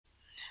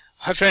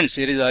Hi friends,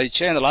 here is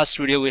Aditya. In the last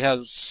video we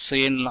have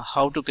seen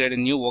how to create a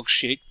new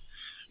worksheet.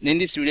 In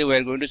this video we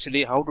are going to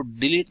see how to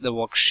delete the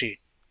worksheet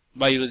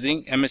by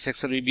using MS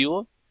Excel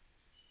VBO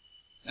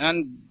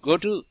and go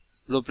to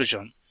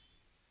BluePrism.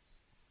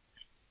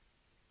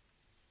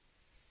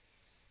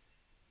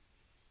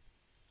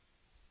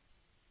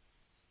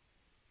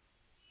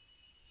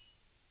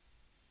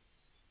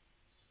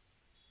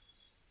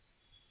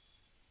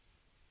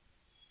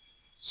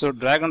 So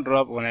drag and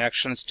drop on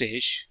action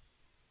stage.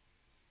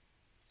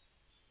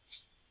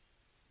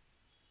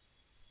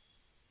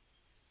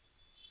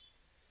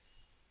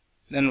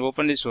 Then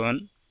open this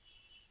one,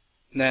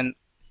 then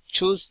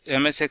choose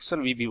MS Excel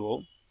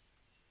VBO.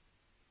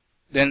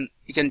 Then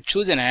you can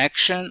choose an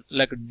action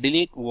like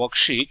delete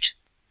worksheet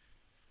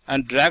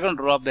and drag and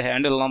drop the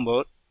handle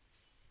number,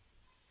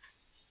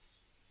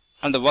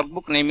 and the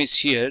workbook name is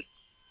here.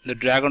 The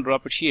drag and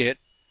drop it here,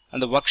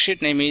 and the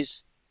worksheet name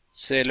is,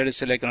 say, let us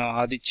say like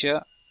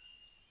Aditya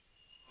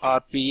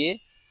RPA,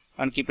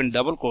 and keep in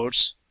double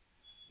quotes.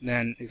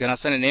 Then you can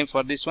assign a name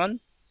for this one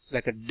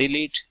like a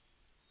delete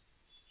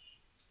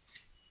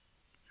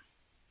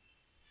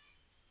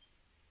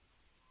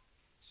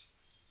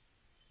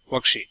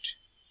worksheet.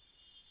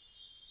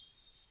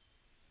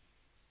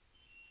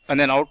 And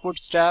then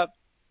outputs tab,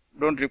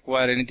 don't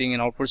require anything in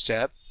outputs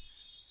tab.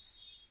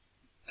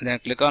 And then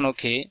click on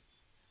OK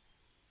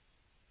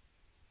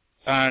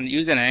and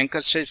use an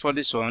anchor stage for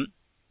this one.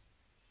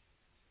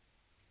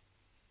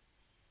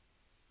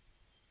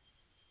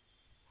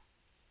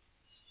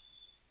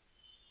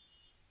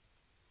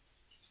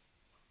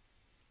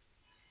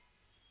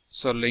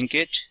 So link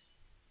it.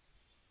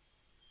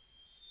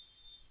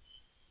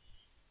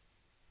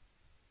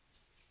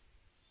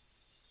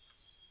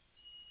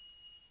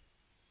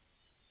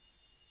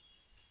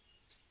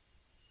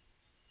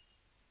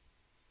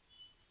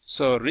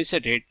 So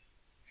reset it,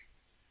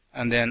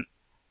 and then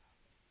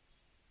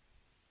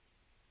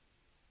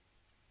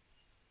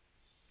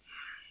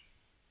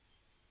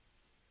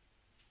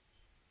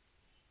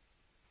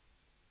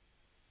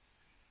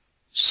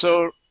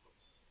so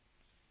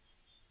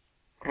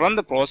run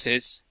the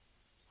process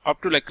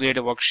up to like create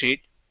a worksheet.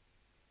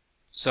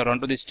 So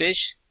run to this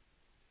stage.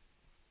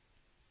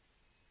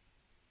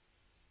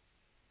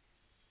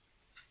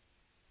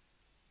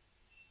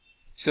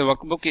 So the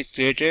workbook is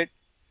created,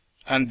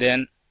 and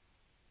then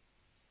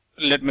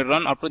let me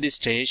run up to this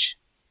stage.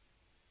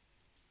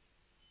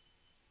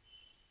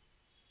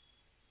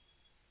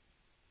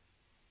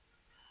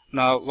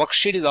 Now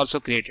worksheet is also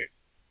created,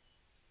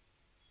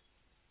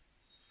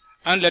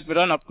 and let me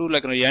run up to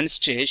like an end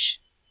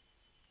stage.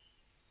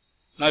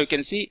 Now you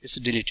can see it's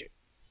deleted,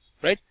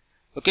 right?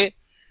 Okay,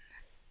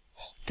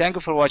 thank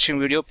you for watching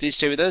video. Please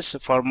stay with us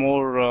for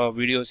more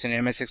videos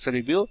in MS Excel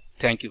VBO.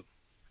 Thank you.